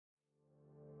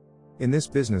In this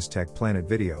Business Tech Planet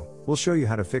video, we'll show you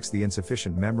how to fix the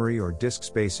insufficient memory or disk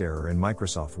space error in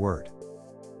Microsoft Word.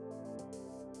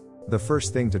 The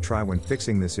first thing to try when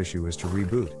fixing this issue is to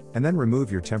reboot, and then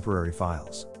remove your temporary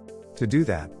files. To do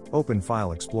that, open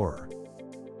File Explorer.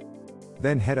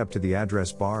 Then head up to the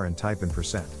address bar and type in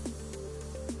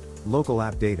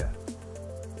 %localappdata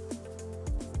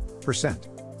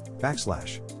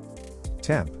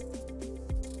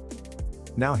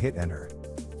 %\temp. Now hit enter.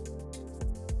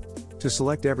 To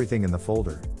select everything in the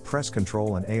folder, press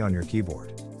Ctrl and A on your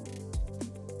keyboard.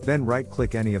 Then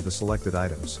right-click any of the selected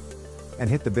items and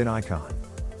hit the bin icon.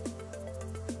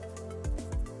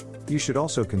 You should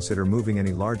also consider moving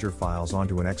any larger files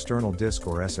onto an external disk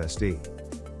or SSD.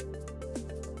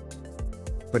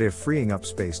 But if freeing up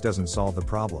space doesn't solve the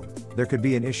problem, there could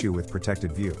be an issue with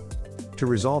Protected View. To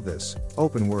resolve this,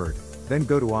 open Word, then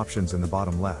go to Options in the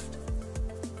bottom left.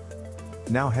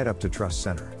 Now head up to Trust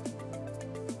Center.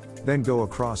 Then go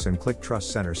across and click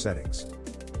Trust Center Settings.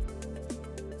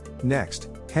 Next,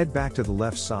 head back to the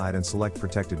left side and select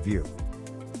Protected View.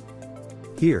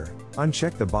 Here,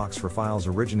 uncheck the box for files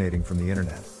originating from the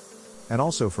internet, and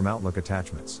also from Outlook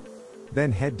attachments.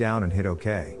 Then head down and hit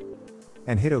OK.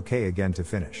 And hit OK again to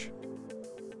finish.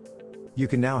 You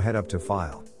can now head up to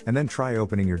File, and then try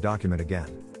opening your document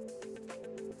again.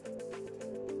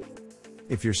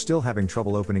 If you're still having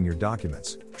trouble opening your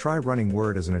documents, try running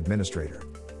Word as an administrator.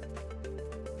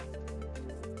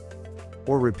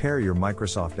 Or repair your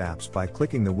Microsoft apps by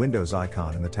clicking the Windows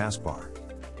icon in the taskbar.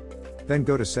 Then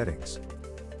go to Settings.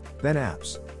 Then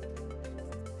Apps.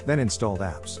 Then Installed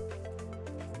Apps.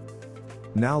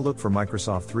 Now look for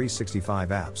Microsoft 365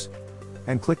 apps,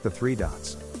 and click the three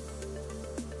dots.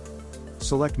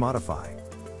 Select Modify.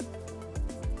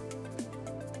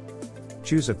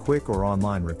 Choose a quick or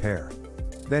online repair.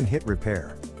 Then hit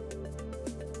Repair.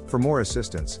 For more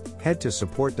assistance, head to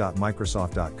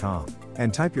support.microsoft.com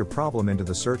and type your problem into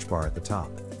the search bar at the top.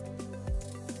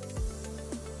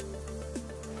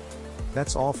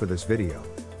 That's all for this video.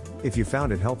 If you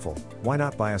found it helpful, why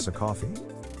not buy us a coffee?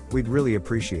 We'd really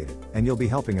appreciate it, and you'll be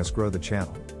helping us grow the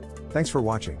channel. Thanks for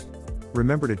watching.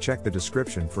 Remember to check the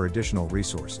description for additional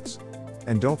resources.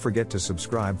 And don't forget to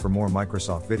subscribe for more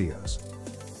Microsoft videos.